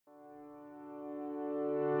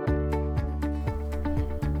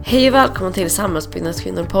Hej och välkommen till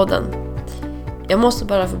Samhällsbyggnadskvinnor-podden. Jag måste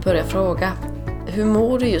bara få börja fråga, hur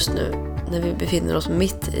mår du just nu när vi befinner oss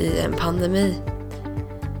mitt i en pandemi?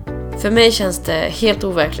 För mig känns det helt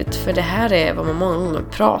overkligt, för det här är vad man många gånger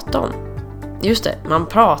pratar om. Just det, man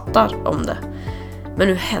pratar om det. Men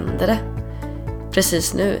nu händer det.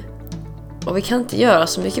 Precis nu. Och vi kan inte göra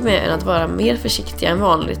så mycket mer än att vara mer försiktiga än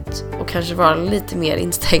vanligt och kanske vara lite mer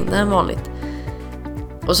instängda än vanligt.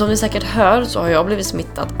 Och som ni säkert hör så har jag blivit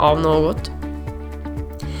smittad av något.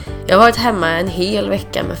 Jag har varit hemma en hel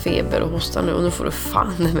vecka med feber och hosta nu, och nu får det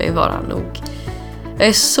fan mig vara nog. Jag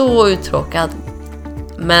är så uttråkad.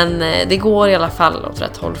 Men det går i alla fall åt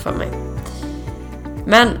rätt håll för mig.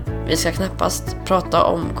 Men vi ska knappast prata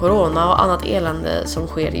om corona och annat elände som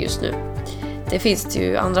sker just nu. Det finns det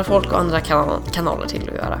ju andra folk och andra kanaler till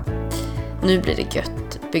att göra. Nu blir det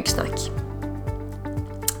gött byggsnack.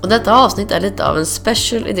 Och detta avsnitt är lite av en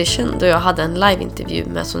special edition då jag hade en liveintervju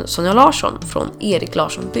med Sonja Larsson från Erik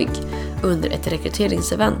Larsson Bygg under ett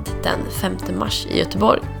rekryteringsevent den 5 mars i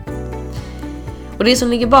Göteborg. Och det som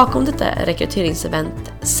ligger bakom detta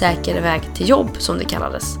rekryteringsevent, Säker väg till jobb som det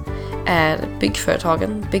kallades, är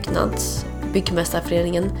byggföretagen,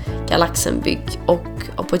 Byggmästarföreningen, Galaxen Bygg och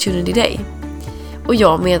Opportunity Day. Och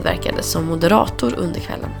jag medverkade som moderator under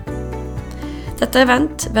kvällen. Detta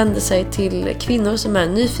event vände sig till kvinnor som är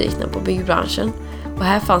nyfikna på byggbranschen, och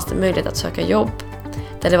här fanns det möjlighet att söka jobb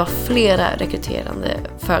där det var flera rekryterande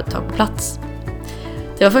företag på plats.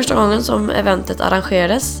 Det var första gången som eventet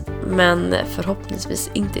arrangerades, men förhoppningsvis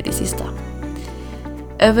inte det sista.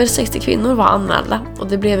 Över 60 kvinnor var anmälda och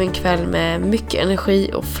det blev en kväll med mycket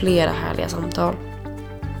energi och flera härliga samtal.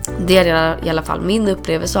 Det är i alla fall min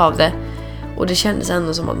upplevelse av det, och det kändes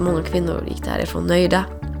ändå som att många kvinnor gick därifrån nöjda.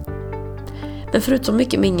 Men förutom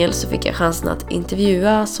mycket mingel så fick jag chansen att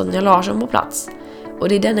intervjua Sonja Larsson på plats, och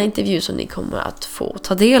det är denna intervju som ni kommer att få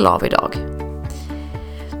ta del av idag.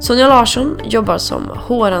 Sonja Larsson jobbar som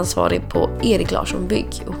HR-ansvarig på Erik Larsson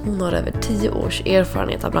Bygg, och hon har över 10 års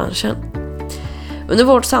erfarenhet av branschen. Under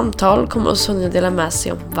vårt samtal kommer Sonja dela med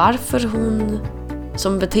sig om varför hon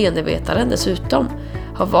som beteendevetare dessutom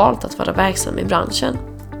har valt att vara verksam i branschen.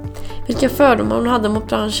 Vilka fördomar hon hade mot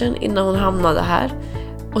branschen innan hon hamnade här.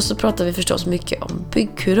 Och så pratar vi förstås mycket om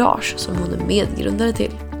Byggkurage som hon är medgrundare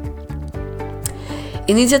till.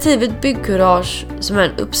 Initiativet Byggkurage, som är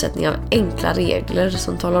en uppsättning av enkla regler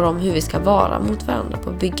som talar om hur vi ska vara mot varandra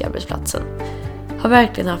på byggarbetsplatsen, har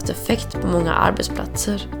verkligen haft effekt på många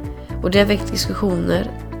arbetsplatser. Och det har väckt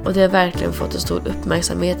diskussioner, och det har verkligen fått en stor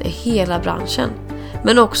uppmärksamhet i hela branschen,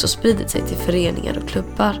 men också spridit sig till föreningar och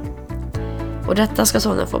klubbar. Och detta ska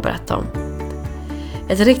Sonja få berätta om.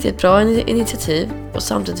 Ett riktigt bra initiativ och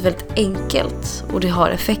samtidigt väldigt enkelt, och det har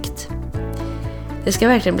effekt. Det ska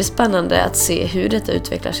verkligen bli spännande att se hur detta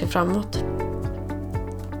utvecklar sig framåt.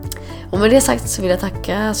 Och med det sagt så vill jag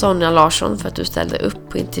tacka Sonja Larsson för att du ställde upp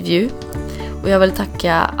på intervju. Och jag vill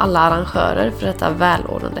tacka alla arrangörer för detta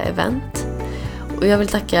välordnade event. Och jag vill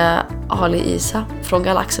tacka Ali Isa från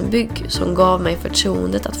Galaxen Bygg som gav mig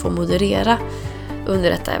förtroendet att få moderera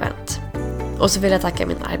under detta event. Och så vill jag tacka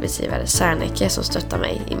min arbetsgivare Serneke som stöttar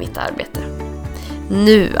mig i mitt arbete.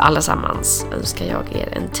 Nu allesammans önskar jag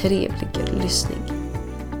er en trevlig lyssning.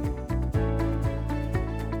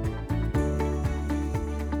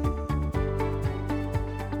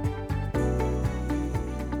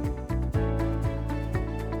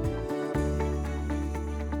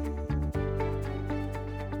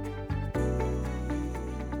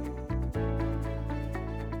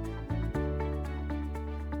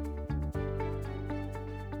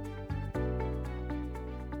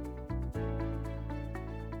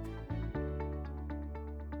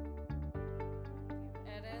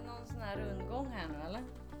 Rundgång här nu eller?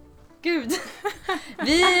 Gud,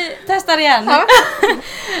 vi testar igen. Ja.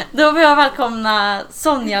 Då vill jag välkomna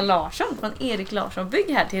Sonja Larsson från Erik Larsson Bygg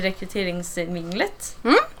här till rekryteringsminglet.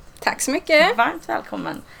 Tack så mycket. Varmt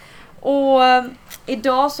välkommen. Och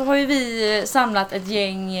idag så har ju vi samlat ett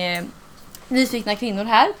gäng nyfikna kvinnor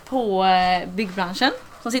här på byggbranschen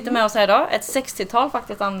som sitter med oss här idag. Ett 60-tal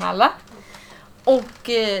faktiskt anmälda. Och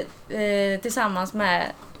tillsammans med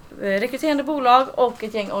rekryterande bolag och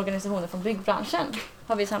ett gäng organisationer från byggbranschen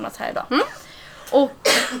har vi samlats här idag. Och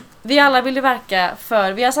vi alla vill verka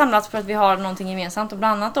för, vi har samlats för att vi har någonting gemensamt, och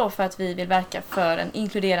bland annat då för att vi vill verka för en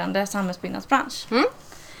inkluderande samhällsbyggnadsbransch.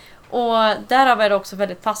 Och därav är det också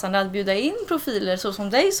väldigt passande att bjuda in profiler så som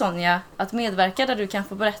dig Sonja att medverka, där du kan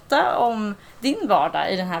få berätta om din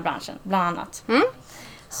vardag i den här branschen bland annat.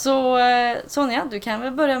 Så Sonja, du kan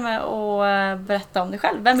väl börja med att berätta om dig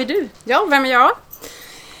själv. Vem är du? Ja, vem är jag?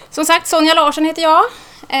 Som sagt, Sonja Larsson heter jag.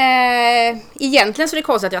 Egentligen så är det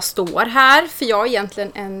konstigt att jag står här, för jag är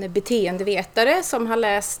egentligen en beteendevetare som har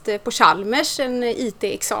läst på Chalmers, en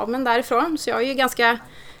IT-examen därifrån. Så jag är ju ganska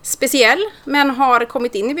speciell, men har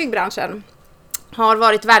kommit in i byggbranschen. Har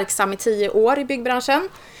varit verksam i 10 år i byggbranschen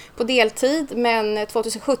på deltid, men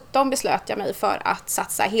 2017 beslöt jag mig för att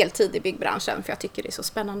satsa heltid i byggbranschen, för jag tycker det är så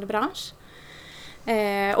spännande bransch.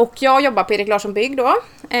 Och jag jobbar på Erik Larsson Bygg då,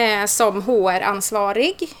 som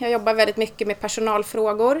HR-ansvarig. Jag jobbar väldigt mycket med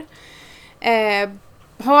personalfrågor.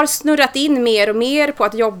 Har snurrat in mer och mer på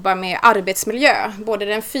att jobba med arbetsmiljö. Både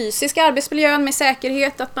den fysiska arbetsmiljön med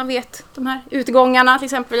säkerhet, att man vet de här utgångarna till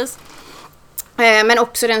exempelvis. Men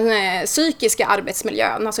också den psykiska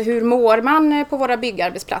arbetsmiljön. Alltså hur mår man på våra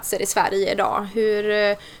byggarbetsplatser i Sverige idag?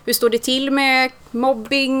 Hur står det till med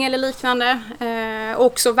mobbing eller liknande? Och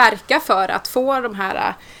också verka för att få de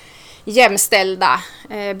här jämställda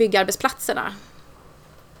byggarbetsplatserna,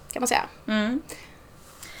 kan man säga. Mm.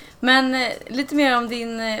 Men lite mer om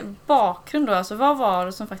din bakgrund då. Alltså, vad var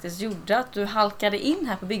det som faktiskt gjorde att du halkade in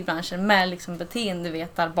här på byggbranschen med liksom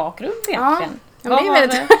beteendevetarbakgrund egentligen?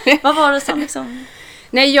 Vad var det som liksom...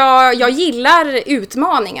 Nej, jag gillar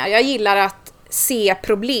utmaningar. Jag gillar att se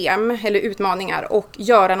problem eller utmaningar och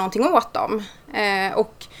göra någonting åt dem.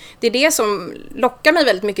 Och det är det som lockar mig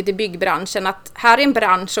väldigt mycket till byggbranschen. Att här är en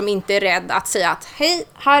bransch som inte är rädd att säga att hej,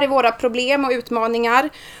 här är våra problem och utmaningar.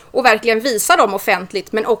 Och verkligen visa dem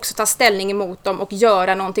offentligt, men också ta ställning emot dem och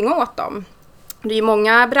göra någonting åt dem. Det är ju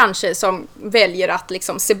många branscher som väljer att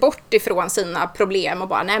liksom se bort ifrån sina problem och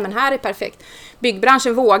bara, nej men här är perfekt.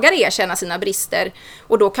 Byggbranschen vågar erkänna sina brister,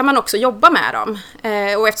 och då kan man också jobba med dem.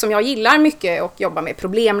 Och eftersom jag gillar mycket att jobba med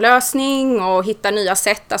problemlösning och hitta nya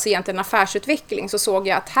sätt, alltså egentligen affärsutveckling, så såg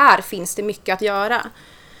jag att här finns det mycket att göra.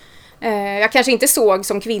 Jag kanske inte såg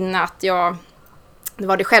som kvinna att det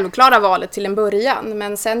var det självklara valet till en början,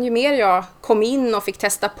 men sen ju mer jag kom in och fick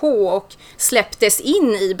testa på och släpptes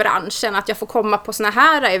in i branschen, att jag får komma på såna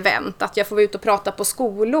här event, att jag får vara ute och prata på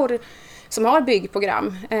skolor som har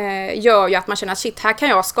byggprogram, gör ju att man känner att shit, här kan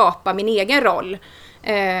jag skapa min egen roll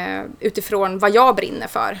utifrån vad jag brinner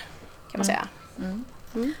för, kan man säga.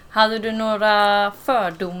 Hade du några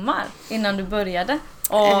fördomar innan du började?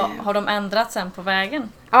 Och har de ändrats sen på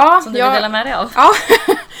vägen? Ja, som du vill dela med dig av? Ja,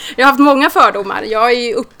 jag har haft många fördomar. Jag är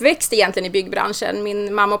ju uppväxt egentligen i byggbranschen.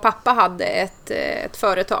 Min mamma och pappa hade ett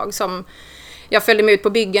företag som jag följde med ut på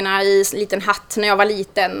byggena i en liten hatt när jag var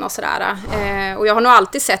liten och sådär. Och jag har nog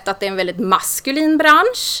alltid sett att det är en väldigt maskulin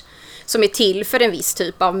bransch som är till för en viss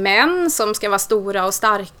typ av män som ska vara stora och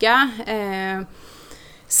starka.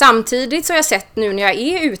 Samtidigt så har jag sett nu när jag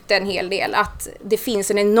är ute en hel del att det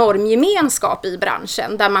finns en enorm gemenskap i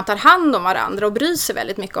branschen där man tar hand om varandra och bryr sig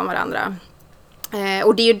väldigt mycket om varandra.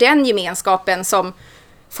 Och det är ju den gemenskapen som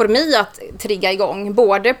får mig att trigga igång,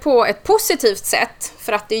 både på ett positivt sätt,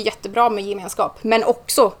 för att det är jättebra med gemenskap, men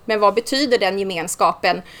också med vad betyder den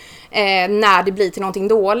gemenskapen när det blir till någonting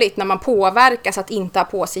dåligt, när man påverkas att inte ha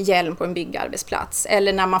på sig hjälm på en byggarbetsplats,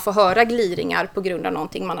 eller när man får höra gliringar på grund av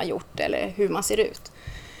någonting man har gjort eller hur man ser ut.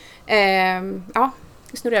 Ja,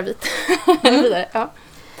 nu snurrar jag vit. Vidare, ja.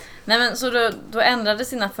 Nej, men så då ändrade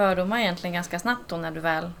sina fördomar egentligen ganska snabbt då när du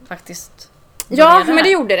väl faktiskt... Ja, men det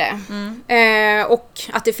gjorde det. Och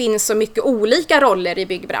att det finns så mycket olika roller i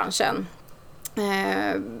byggbranschen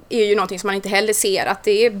är ju någonting som man inte heller ser, att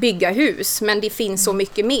det är bygga hus, men det finns så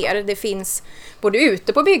mycket mer. Det finns både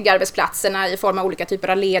ute på byggarbetsplatserna i form av olika typer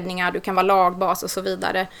av ledningar, du kan vara lagbas och så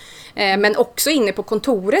vidare. Men också inne på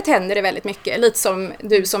kontoret händer det väldigt mycket. Lite som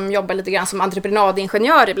du som jobbar lite grann som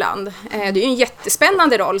entreprenadingenjör ibland. Det är ju en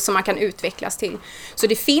jättespännande roll som man kan utvecklas till. Så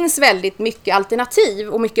det finns väldigt mycket alternativ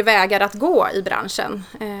och mycket vägar att gå i branschen.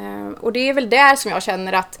 Och det är väl där som jag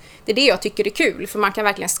känner att det är det jag tycker är kul. För man kan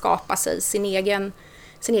verkligen skapa sig sin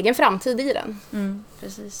egen framtid i den.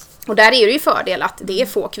 Precis. Och där är det ju fördel att det är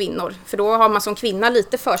få kvinnor. För då har man som kvinna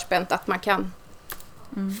lite förspänt att man kan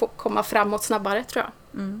få komma framåt snabbare, tror jag.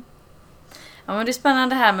 Ja, men det är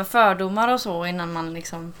spännande här med fördomar och så innan man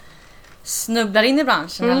liksom snubblar in i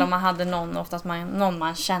branschen. Eller om man hade någon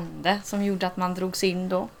man kände som gjorde att man drogs in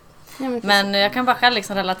då. Ja, men jag kan bara själv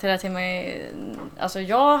liksom relatera till mig. Alltså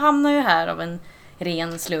jag hamnar ju här av en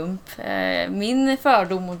ren slump. Min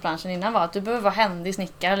fördom mot branschen innan var att du behöver vara händig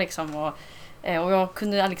snickare liksom, och jag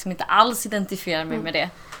kunde liksom inte alls identifiera mig med det.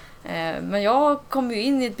 Men jag kom ju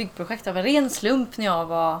in i ett byggprojekt av en ren slump när jag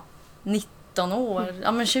var 19 år.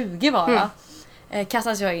 Ja, men 20 var jag.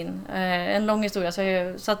 Kastades jag in. En lång historia.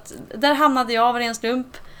 Så att där hamnade jag av en ren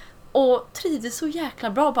slump och trivdes så jäkla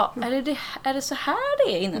bra. Bara, är det så här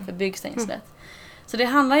det är innanför byggstängslet? Så det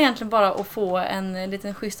handlar egentligen bara om att få en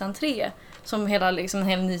liten schysst entré som hela liksom, en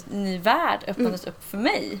hel ny värld öppnades upp för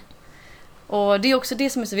mig. Och det är också det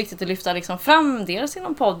som är så viktigt att lyfta liksom fram, dels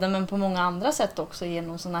inom podden men på många andra sätt också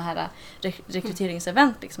genom sådana här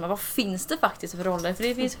rekryteringsevent. Liksom. Vad finns det faktiskt för roller? För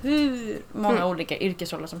det finns hur många olika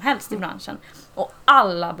yrkesroller som helst i branschen. Och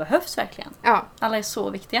alla behövs verkligen. Ja. Alla är så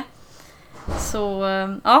viktiga. Så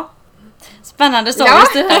ja, spännande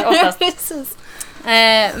stories det här oftast. Precis.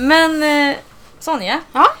 Men Sonja,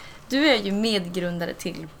 Ja. du är ju medgrundare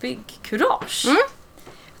till Byggkurage.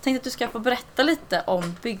 Jag tänkte att du ska få berätta lite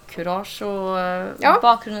om Byggkurage och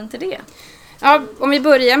bakgrunden till det. Ja, om vi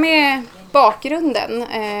börjar med bakgrunden.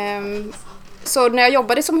 Så när jag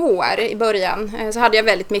jobbade som HR i början så hade jag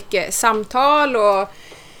väldigt mycket samtal och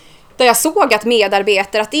där jag såg att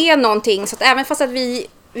medarbetare, att det är någonting, så att även fast att vi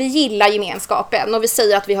gillar gemenskapen och vi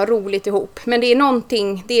säger att vi har roligt ihop, men det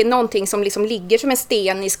är någonting som liksom ligger som en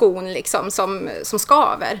sten i skon liksom, som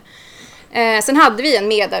skaver. Sen hade vi en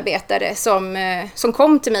medarbetare som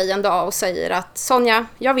kom till mig en dag och säger att Sonja,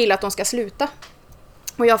 jag vill att de ska sluta.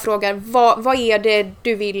 Och jag frågar, vad är det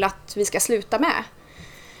du vill att vi ska sluta med?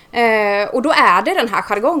 Och då är det den här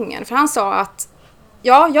jargongen. För han sa att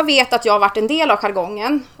ja, jag vet att jag har varit en del av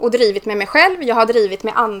jargongen och drivit med mig själv. Jag har drivit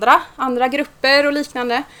med andra grupper och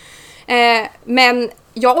liknande. Men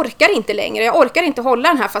jag orkar inte längre. Jag orkar inte hålla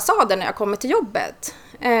den här fasaden när jag kommer till jobbet.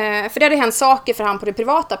 För det hade hänt saker för han på det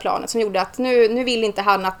privata planet som gjorde att nu vill inte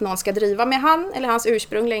han att någon ska driva med han eller hans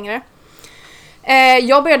ursprung längre.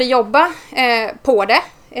 Jag började jobba på det,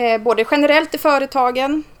 både generellt i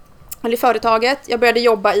företaget. Jag började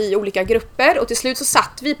jobba i olika grupper och till slut så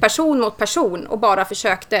satt vi person mot person och bara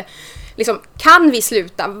försökte liksom, kan vi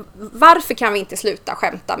sluta? Varför kan vi inte sluta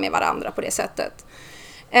skämta med varandra på det sättet?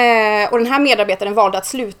 Och den här medarbetaren valde att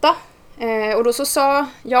sluta. Och då så sa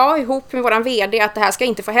jag ihop med våran vd att det här ska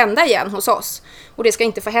inte få hända igen hos oss. Och det ska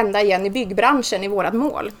inte få hända igen i byggbranschen i vårat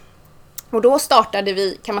mål. Och då startade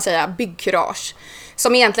vi, kan man säga, Byggkurage.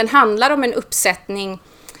 Som egentligen handlar om en uppsättning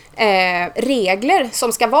regler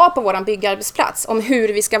som ska vara på våran byggarbetsplats. Om hur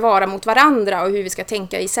vi ska vara mot varandra och hur vi ska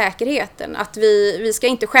tänka i säkerheten. Att vi ska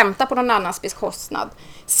inte skämta på någon annans bekostnad.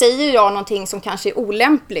 Säger jag någonting som kanske är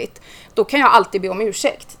olämpligt, då kan jag alltid be om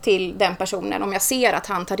ursäkt till den personen om jag ser att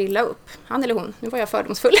han tar illa upp. Han eller hon, nu var jag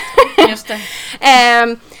fördomsfull. Just det.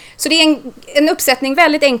 Så det är en uppsättning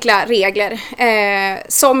väldigt enkla regler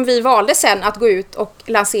som vi valde sen att gå ut och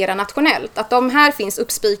lansera nationellt. Att de här finns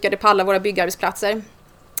uppspikade på alla våra byggarbetsplatser.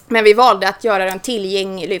 Men vi valde att göra den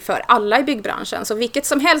tillgänglig för alla i byggbranschen. Så vilket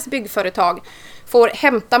som helst byggföretag får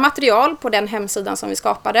hämta material på den hemsidan som vi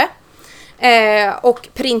skapade. Och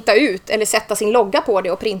printa ut, eller sätta sin logga på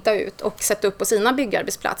det och printa ut och sätta upp på sina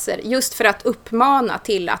byggarbetsplatser. Just för att uppmana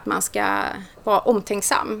till att man ska vara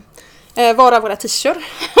omtänksam. Vara våra t-shirts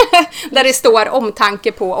där det står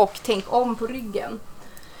omtanke på och tänk om på ryggen.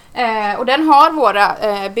 Och den har våra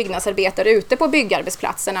byggnadsarbetare ute på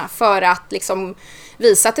byggarbetsplatserna för att liksom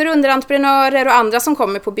visa till underentreprenörer och andra som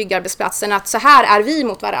kommer på byggarbetsplatsen att så här är vi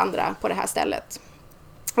mot varandra på det här stället.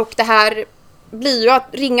 Och det här blir ju att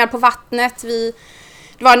ringar på vattnet.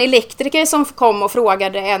 Det var en elektriker som kom och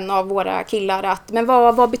frågade en av våra killar att men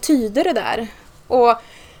vad betyder det där? Och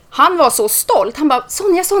han var så stolt. Han bara,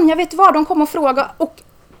 Sonja, vet du vad? De kom och frågade. Och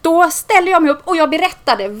då ställde jag mig upp och jag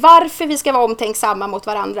berättade varför vi ska vara omtänksamma mot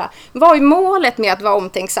varandra. Vad är målet med att vara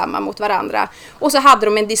omtänksamma mot varandra? Och så hade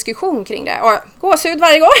de en diskussion kring det. Och gåshud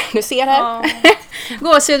varje gång, du ser här.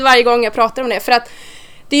 Gåshud varje gång jag pratar om det. För att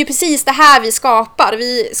det är ju precis det här vi skapar.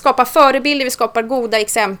 Vi skapar förebilder, vi skapar goda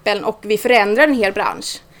exempel och vi förändrar en hel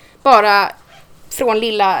bransch. Bara från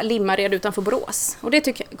lilla Limmared utanför Borås. Och det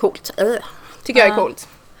tycker jag är coolt. Tycker jag är coolt.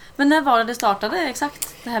 Men när var det startade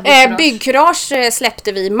exakt? Det här Byggkurage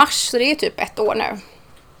släppte vi i mars, så det är typ 1 år nu.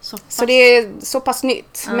 Så det är så pass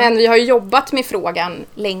nytt. Men vi har ju jobbat med frågan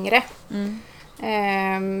längre.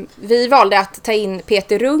 Vi valde att ta in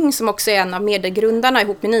Peter Rung som också är en av medgrundarna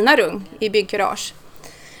ihop med Nina Rung i Byggkurage.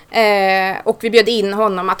 Och vi bjöd in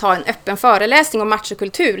honom att ha en öppen föreläsning om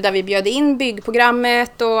machokultur där vi bjöd in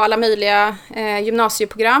byggprogrammet och alla möjliga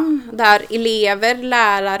gymnasieprogram där elever,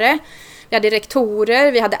 lärare, vi hade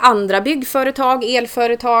rektorer, vi hade andra byggföretag,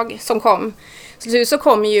 elföretag som kom. Så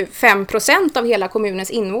kom ju 5% av hela kommunens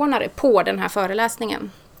invånare på den här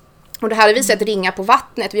föreläsningen. Och det här har vi sett ringa på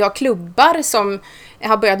vattnet. Vi har klubbar som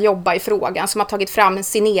har börjat jobba i frågan, som har tagit fram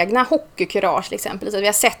sin egna hockeykurage till exempel. Så vi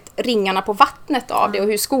har sett ringarna på vattnet av det och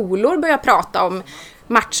hur skolor börjar prata om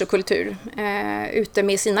machokultur ute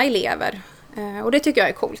med sina elever. Och det tycker jag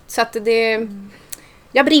är coolt. Så att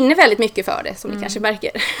jag brinner väldigt mycket för det, som ni kanske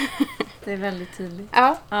märker. Det är väldigt tydligt.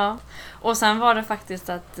 Ja. Och sen var det faktiskt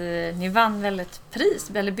att ni vann väl ett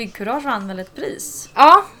pris, eller Byggkurage vann väl ett pris?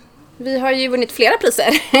 Ja, vi har ju vunnit flera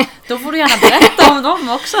priser. Då får du gärna berätta om dem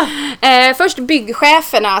också. Först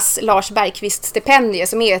Byggchefernas Lars Bergqvist stipendie,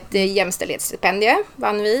 som är ett jämställdhetsstipendie,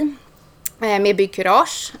 vann vi. Med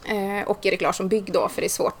Byggkurage och Erik Larsson Bygg då, för det är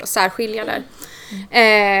svårt att särskilja där.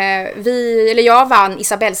 Jag vann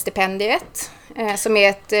Isabelle-stipendiet, som är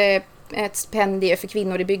ett stipendie för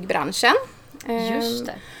kvinnor i byggbranschen. Just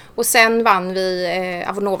det. Och sen vann vi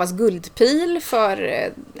Avonovas guldpil för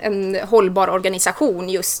en hållbar organisation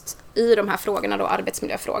just i de här frågorna då,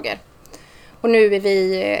 arbetsmiljöfrågor. Och nu är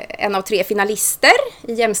vi en av 3 finalister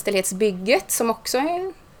i jämställdhetsbygget, som också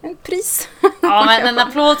är en pris. Ja, men en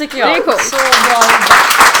applåd tycker jag. Det är coolt. Så bra jobbat.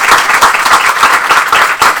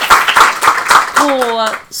 På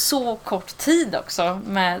så kort tid också,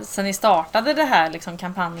 sen ni startade det här liksom,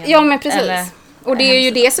 kampanjen. Ja, men precis. Och det är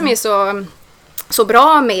ju det som är så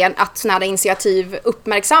bra med att sådana här initiativ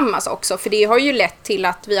uppmärksammas också. För det har ju lett till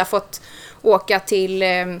att vi har fått åka till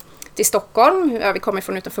Stockholm. Vi kommer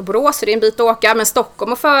från utanför Borås, så det är en bit att åka. Men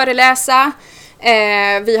Stockholm och föreläsa.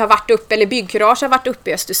 Vi har varit uppe, eller Byggkurage har varit uppe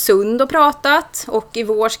i Östersund och pratat. Och i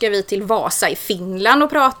vår ska vi till Vasa i Finland och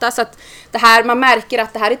prata. Så att det här, man märker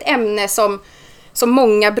att det här är ett ämne som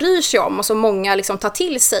många bryr sig om och som många liksom tar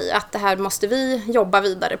till sig, att det här måste vi jobba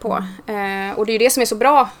vidare på. Och det är ju det som är så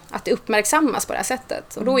bra, att det uppmärksammas på det här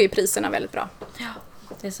sättet. Och då är ju priserna väldigt bra. Ja,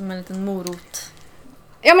 det är som en liten morot.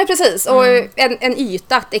 Ja, men precis. Och en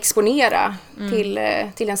yta att exponera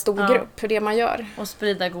till en stor grupp för det man gör. Och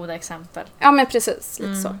sprida goda exempel. Ja, men precis.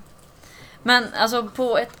 Lite så. Men alltså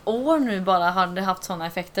på ett år nu bara har det haft sådana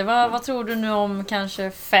effekter. Vad tror du nu om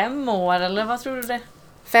kanske 5 år, eller vad tror du det?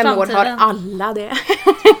 5 år har alla det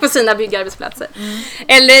på sina byggarbetsplatser.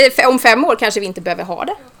 Eller om 5 år kanske vi inte behöver ha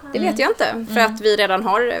det. Det vet jag inte, för att vi redan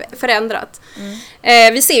har förändrat.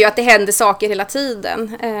 Vi ser ju att det händer saker hela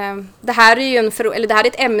tiden. Det här är ju det här är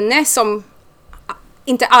ett ämne som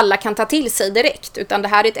inte alla kan ta till sig direkt, utan det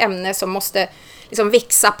här är ett ämne som måste liksom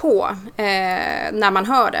växa på när man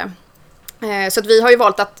hör det. Så att vi har ju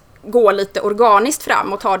valt att gå lite organiskt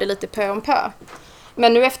fram och ta det lite pö om pö.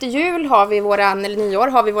 Men nu efter jul har vi nyår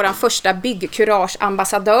har vi våran första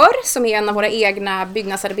Byggkurage-ambassadör, som är en av våra egna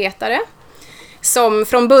byggnadsarbetare. Som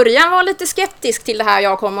från början var lite skeptisk till det här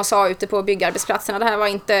jag kom och sa ute på byggarbetsplatserna. Det här var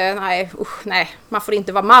inte, nej, man får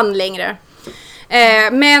inte vara man längre.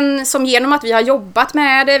 Men som genom att vi har jobbat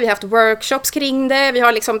med det, vi har haft workshops kring det, vi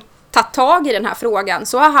har liksom tagit tag i den här frågan,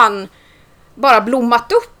 så har han bara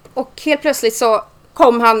blommat upp. Och helt plötsligt så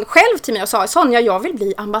kom han själv till mig och sa: Sonja, jag vill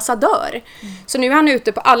bli ambassadör. Så nu är han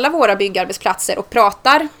ute på alla våra byggarbetsplatser och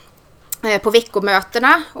pratar på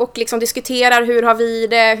veckomötena och liksom diskuterar hur har vi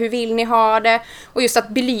det, hur vill ni ha det, och just att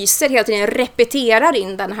belyser hela tiden, repeterar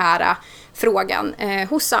in den här frågan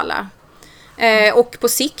hos alla. Och på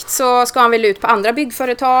sikt så ska han väl ut på andra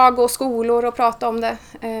byggföretag och skolor och prata om det.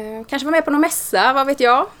 Kanske vara med på någon mässa, vad vet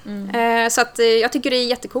jag. Så att jag tycker det är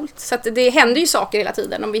jättekult. Så att det händer ju saker hela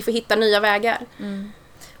tiden om vi får hitta nya vägar.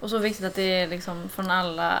 Och så viktigt att det är liksom från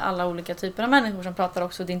alla olika typer av människor som pratar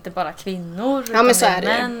också. Det är inte bara kvinnor, utan men så det är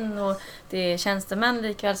är män och det är tjänstemän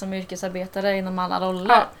likväl som yrkesarbetare inom alla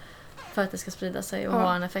roller. Ja. För att det ska sprida sig och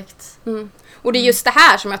ha en effekt. Och det är just det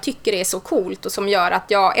här som jag tycker är så coolt och som gör att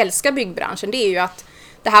jag älskar byggbranschen. Det är ju att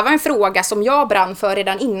det här var en fråga som jag brann för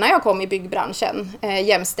redan innan jag kom i byggbranschen,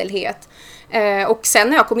 jämställdhet. Och sen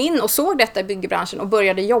när jag kom in och såg detta i byggbranschen och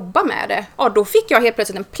började jobba med det, då fick jag helt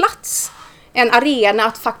plötsligt en plats, en arena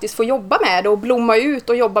att faktiskt få jobba med det och blomma ut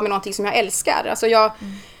och jobba med någonting som jag älskar. Alltså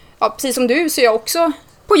precis som du så är jag också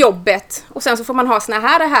på jobbet, och sen så får man ha såna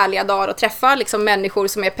här härliga dagar och träffa liksom människor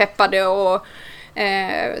som är peppade och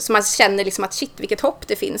så man känner liksom att shit, vilket hopp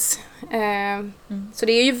det finns. Så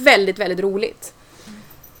det är ju väldigt, väldigt roligt.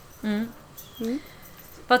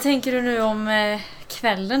 Vad tänker du nu om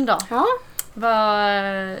kvällen då? Ja. Vad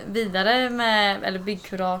vidare med eller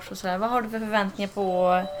Byggkurage och sådär. Vad har du för förväntningar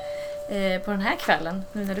på den här kvällen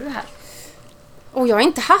nu när du är här? Och jag har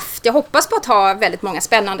inte haft. Jag hoppas på att ha väldigt många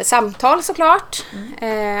spännande samtal såklart.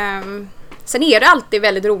 Sen är det alltid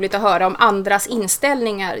väldigt roligt att höra om andras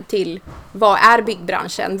inställningar till vad är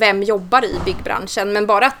byggbranschen, vem jobbar i byggbranschen. Men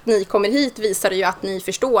bara att ni kommer hit visar ju att ni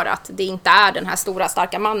förstår att det inte är den här stora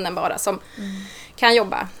starka mannen bara som kan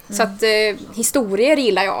jobba. Så att historier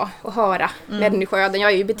gillar jag att höra. Människoöden,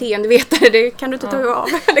 jag är ju beteendevetare, det kan du inte ta av.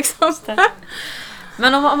 Liksom.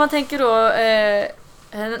 Men om man tänker då,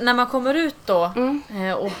 när man kommer ut då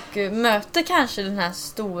och möter kanske den här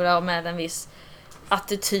stora och med en viss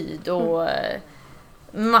attityd och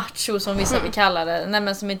macho som vissa vill kalla det,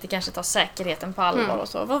 men som inte kanske tar säkerheten på allvar och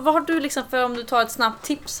så. Vad har du liksom, för om du tar ett snabbt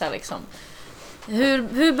tips här liksom,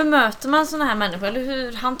 hur bemöter man såna här människor, eller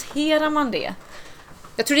hur hanterar man det?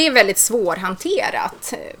 Jag tror det är väldigt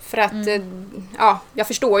svårhanterat. För att jag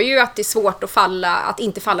förstår ju att det är svårt att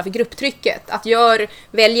inte falla för grupptrycket.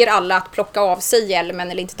 Väljer alla att plocka av sig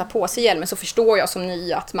hjälmen eller inte ta på sig hjälmen, så förstår jag som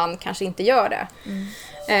ny att man kanske inte gör det.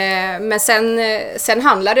 Men sen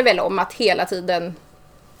handlar det väl om att hela tiden,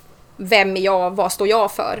 vem är jag, vad står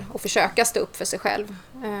jag för, och försöka stå upp för sig själv.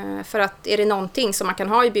 För att är det någonting som man kan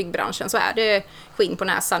ha i byggbranschen, så är det skinn på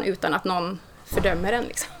näsan utan att någon fördömer den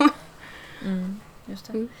liksom. Just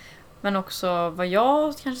det. Men också vad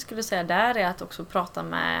jag kanske skulle säga där är att också prata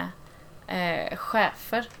med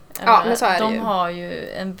chefer. Ja, men så är det de ju. har ju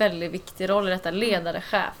en väldigt viktig roll i detta, ledare,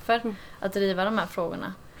 chefer, att driva de här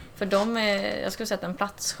frågorna. För jag skulle säga att en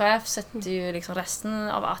platschef sätter ju liksom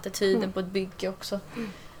resten av attityden på ett bygge också.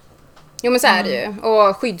 Jo, men så är det ju.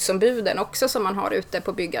 Och skyddsombuden också som man har ute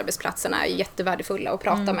på byggarbetsplatserna är jättevärdefulla att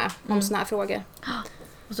prata med om såna här frågor.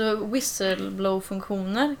 Och så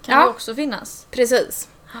whistleblow-funktioner kan ju också finnas. Precis.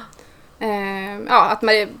 Att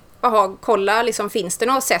man kolla, liksom, finns det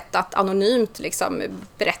något sätt att anonymt liksom,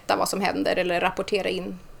 berätta vad som händer eller rapportera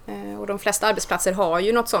in. Och de flesta arbetsplatser har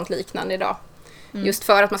ju något sånt liknande idag. Just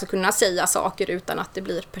för att man ska kunna säga saker utan att det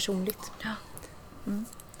blir personligt.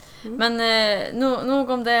 Men nog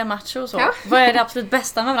om det är macho och så. Ja. Vad är det absolut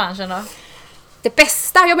bästa med branschen då? Det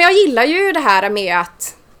bästa? Ja, men jag gillar ju det här med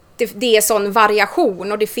att det är sån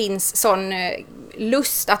variation och det finns sån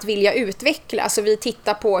lust att vilja utveckla. Så vi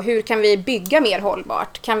tittar på hur kan vi bygga mer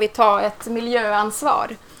hållbart? Kan vi ta ett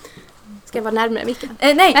miljöansvar? Ska jag vara närmare micken?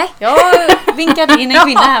 Nej, jag vinkade in en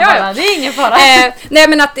kvinna här bara. Det är ingen fara. Nej,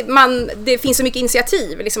 men att det finns så mycket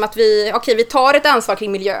initiativ. Liksom att vi tar ett ansvar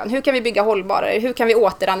kring miljön. Hur kan vi bygga hållbarare? Hur kan vi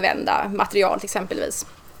återanvända material exempelvis?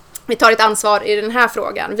 Vi tar ett ansvar i den här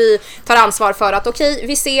frågan. Vi tar ansvar för att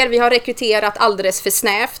vi har rekryterat alldeles för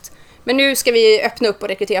snävt. Men nu ska vi öppna upp och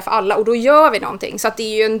rekrytera för alla och då gör vi någonting. Så att det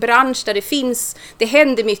är ju en bransch där det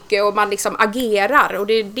händer mycket och man liksom agerar. Och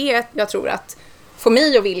det är det jag tror att får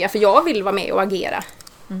mig att vilja, för jag vill vara med och agera.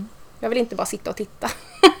 Jag vill inte bara sitta och titta.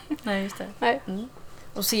 Nej, just det. Nej.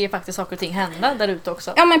 Och se faktiskt saker och ting hända där ute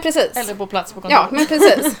också. Ja, men precis. Eller på plats på kontor. Ja, men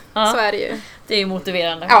precis. Så är det ju. Det är ju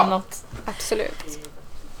motiverande. Ja, absolut.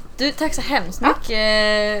 Du, tack så hemskt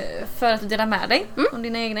mycket för att du delar med dig om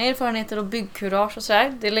dina egna erfarenheter och byggkurage och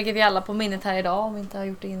sådär. Det lägger vi alla på minnet här idag om vi inte har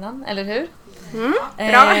gjort det innan, eller hur?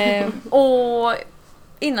 Bra. Och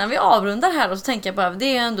innan vi avrundar här så tänker jag bara,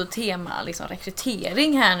 det är ändå tema liksom,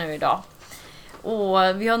 rekrytering här nu idag.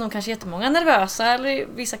 Och vi har nog kanske jättemånga nervösa, eller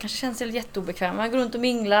vissa kanske känner sig jätteobekväma, går runt och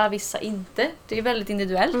mingla, vissa inte. Det är väldigt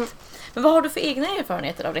individuellt. Men vad har du för egna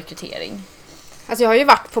erfarenheter av rekrytering? Alltså jag har ju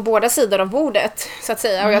varit på båda sidor av bordet så att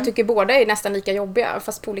säga och jag tycker båda är nästan lika jobbiga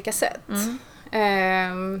fast på olika sätt.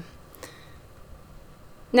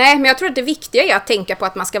 Nej, men jag tror att det viktiga är att tänka på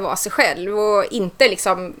att man ska vara sig själv och inte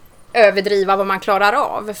liksom överdriva vad man klarar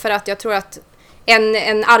av. För att jag tror att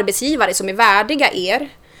en arbetsgivare som är värdiga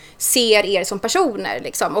ser er som personer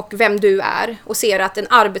liksom, och vem du är och ser att en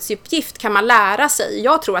arbetsuppgift kan man lära sig.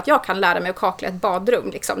 Jag tror att jag kan lära mig att kakla ett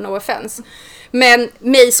badrum, liksom, no offense. Men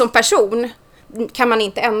mig som person kan man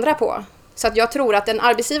inte ändra på. Så att jag tror att en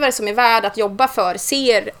arbetsgivare som är värd att jobba för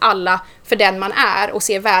ser alla för den man är och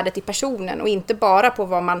ser värdet i personen och inte bara på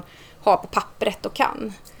vad man har på pappret och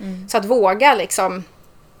kan. Så att våga liksom,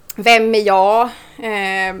 vem är jag?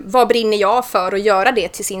 Vad brinner jag för? Och göra det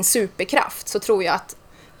till sin superkraft, så tror jag att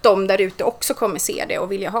de där ute också kommer se det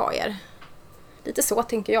och vilja ha er. Lite så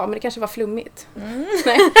tänker jag, men det kanske var flummigt.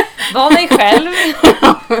 Var dig själv.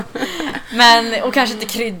 Och kanske inte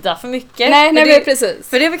krydda för mycket. Nej, precis.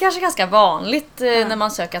 För det är väl kanske ganska vanligt när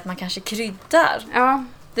man söker att man kanske kryddar. Ja.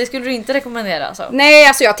 Det skulle du inte rekommendera alltså? Nej,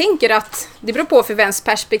 alltså jag tänker att det beror på för vems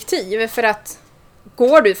perspektiv. För att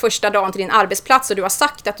går du första dagen till din arbetsplats och du har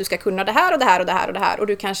sagt att du ska kunna det här och det här och det här och det här och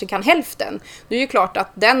du kanske kan hälften, då är ju klart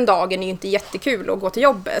att den dagen är ju inte jättekul att gå till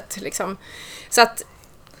jobbet. Liksom. Så att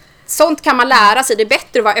sånt kan man lära sig. Det är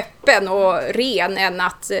bättre att vara öppen och ren än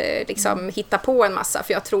att hitta på en massa.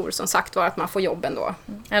 För jag tror som sagt var att man får jobb ändå.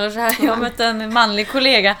 Eller så här, jag mötte en manlig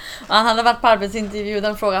kollega och han hade varit på arbetsintervju och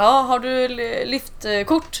den frågade, har du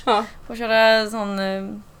lyftkort? Ja. Och köra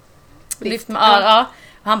sån lyft med ja.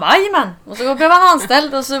 Han bara, jajamän. Och så blev han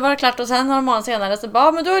anställd och så var det klart och sen några månader senare så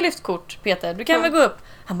bara, men du har lyftkort Peter, du kan väl gå upp.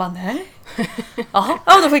 Han bara, nej. Jaha,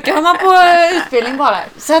 då skickar man på utbildning bara.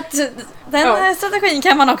 Så att den strategin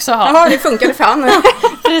kan man också ha. Ja, det funkade för han.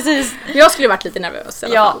 Precis. Jag skulle varit lite nervös i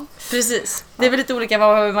alla fall. Precis. Det är väl lite olika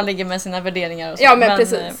vad man ligger med sina värderingar och så. Ja, men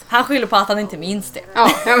precis. Han skyller på att han inte minns det. Ja,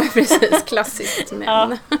 men precis. Klassiskt.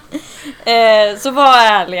 Men. Så var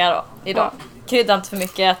ärliga då idag. krydda inte för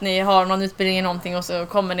mycket att ni har någon utbildning i någonting och så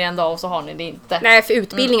kommer ni en dag och så har ni det inte. Nej, för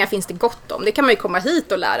utbildningar finns det gott om. Det kan man ju komma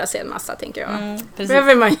hit och lära sig en massa, tänker jag. Precis.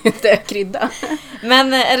 Behöver man ju inte krydda.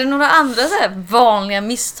 Men är det några andra så här vanliga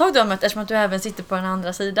misstag du har mött, eftersom att du även sitter på den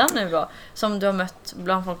andra sidan nu då, som du har mött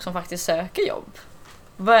bland folk som faktiskt söker jobb?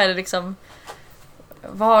 Vad är det liksom...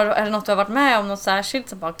 är det något du har varit med om, något särskilt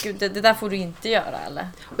som bara, gud, det där får du inte göra, eller?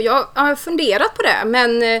 Och jag har funderat på det,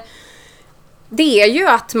 men det är ju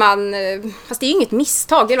att man, fast det är ju inget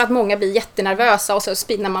misstag, det är att många blir jättenervösa och så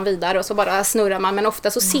spinnar man vidare och så bara snurrar man, men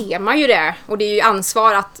ofta så ser man ju det, och det är ju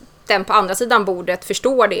ansvar att den på andra sidan bordet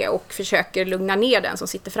förstår det och försöker lugna ner den som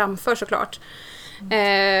sitter framför, såklart.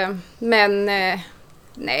 Men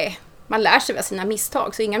nej, man lär sig väl sina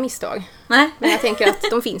misstag, så inga misstag. Nej. Men jag tänker att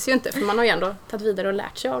de finns ju inte, för man har ju ändå tagit vidare och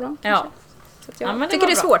lärt sig av dem. Ja. Så att jag men det tycker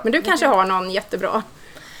det är bra. svårt, men du kanske har någon jättebra.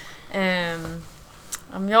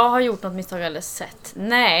 Om jag har gjort något misstag eller sett?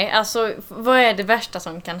 Nej, alltså vad är det värsta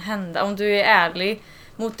som kan hända? Om du är ärlig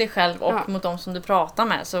mot dig själv och mot dem som du pratar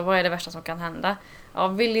med, så vad är det värsta som kan hända? Ja,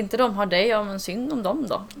 vill inte de ha dig, ja men synd om dem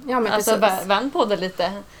då. Ja, men alltså precis. vänd på det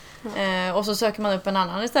lite. Och så söker man upp en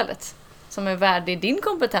annan istället. Som är värdig din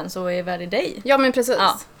kompetens och är värdig dig. Ja, men precis.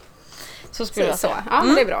 Ja. Så skulle jag säga. Ja,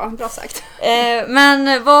 men det är bra. Bra sagt.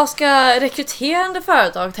 Men vad ska rekryterande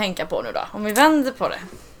företag tänka på nu då? Om vi vänder på det.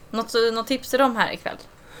 Något tips till dem här ikväll?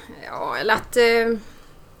 Ja, eller att...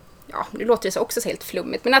 Ja, nu låter det så också helt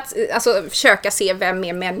flummigt. Men att alltså, försöka se vem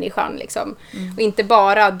är människan liksom. Och inte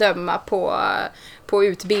bara döma på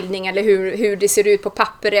utbildning eller hur det ser ut på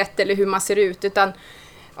pappret eller hur man ser ut. Utan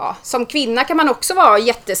ja, som kvinna kan man också vara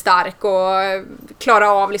jättestark och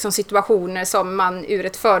klara av liksom, situationer som man ur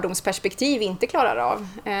ett fördomsperspektiv inte klarar av.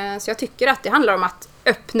 Så jag tycker att det handlar om att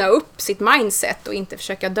öppna upp sitt mindset och inte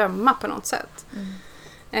försöka döma på något sätt.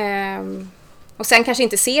 Och sen kanske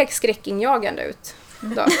inte se skräckinjagande ut.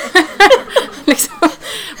 Då. Liksom,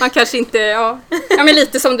 man kanske inte, ja men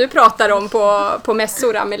lite som du pratar om på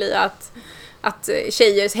mässor, Amelia, att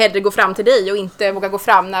tjejer hellre går fram till dig och inte vågar gå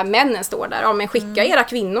fram när männen står där. Ja, men skicka era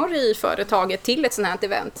kvinnor i företaget till ett sånt här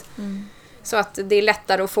event. Så att det är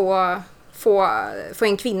lättare att få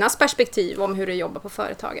en kvinnas perspektiv om hur du jobbar på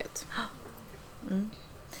företaget.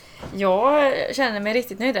 Jag känner mig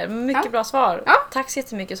riktigt nöjd där. Mycket bra svar. Ja. Tack så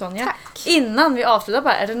jättemycket, Sonja. Tack. Innan vi avslutar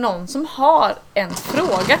bara, är det någon som har en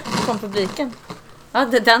fråga från publiken? Ja,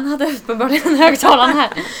 den hade uppenbarligen högtalaren här.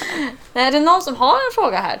 Är det någon som har en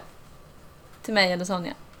fråga här? Till mig eller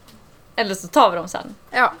Sonja? Eller så tar vi dem sen.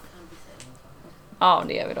 Ja. Ja,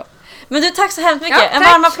 det gör vi då. Men du, tack så hemskt mycket. Ja, en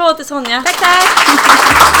tack. varm applåd till Sonja. Tack, tack!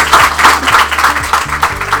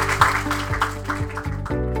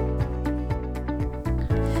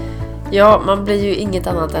 Ja, man blir ju inget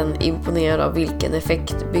annat än imponerad av vilken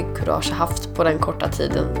effekt Byggkurage har haft på den korta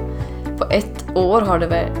tiden. På 1 år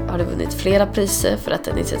har det vunnit flera priser för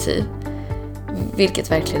detta initiativ,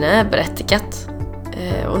 vilket verkligen är berättigat.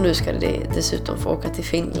 Och nu ska det dessutom få åka till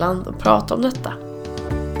Finland och prata om detta.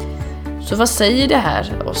 Så vad säger det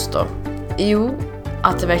här oss då? Jo,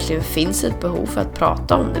 att det verkligen finns ett behov för att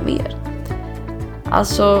prata om det mer.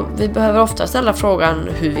 Alltså, vi behöver ofta ställa frågan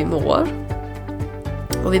hur vi mår.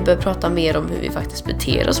 Och vi behöver prata mer om hur vi faktiskt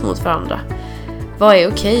beter oss mot varandra. Vad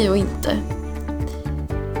är okej och inte?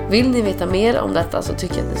 Vill ni veta mer om detta så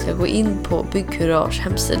tycker jag att ni ska gå in på Byggkurage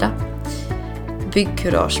hemsida.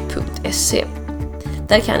 byggkurage.se.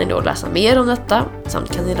 Där kan ni då läsa mer om detta,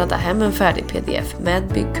 samt kan ni ladda hem en färdig pdf med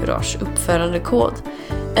Byggkurage uppförandekod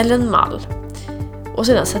eller en mall. Och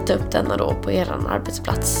sedan sätta upp denna då på er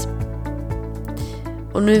arbetsplats.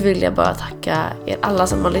 Och nu vill jag bara tacka er alla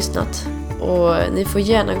som har lyssnat. Och ni får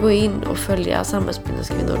gärna gå in och följa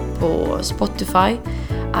Samhällsbyggnadskvinnor på Spotify,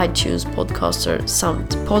 iTunes Podcaster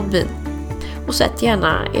samt Podbean. Och sätt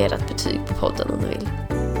gärna ert betyg på podden om ni vill.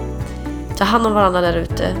 Ta hand om varandra där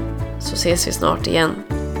ute, så ses vi snart igen.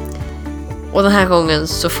 Och den här gången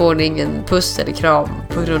så får ni ingen puss eller kram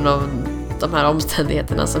på grund av de här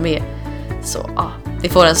omständigheterna som är. Så ja, ni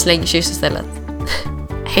får en slängkyss istället.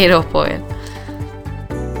 Hej då på er!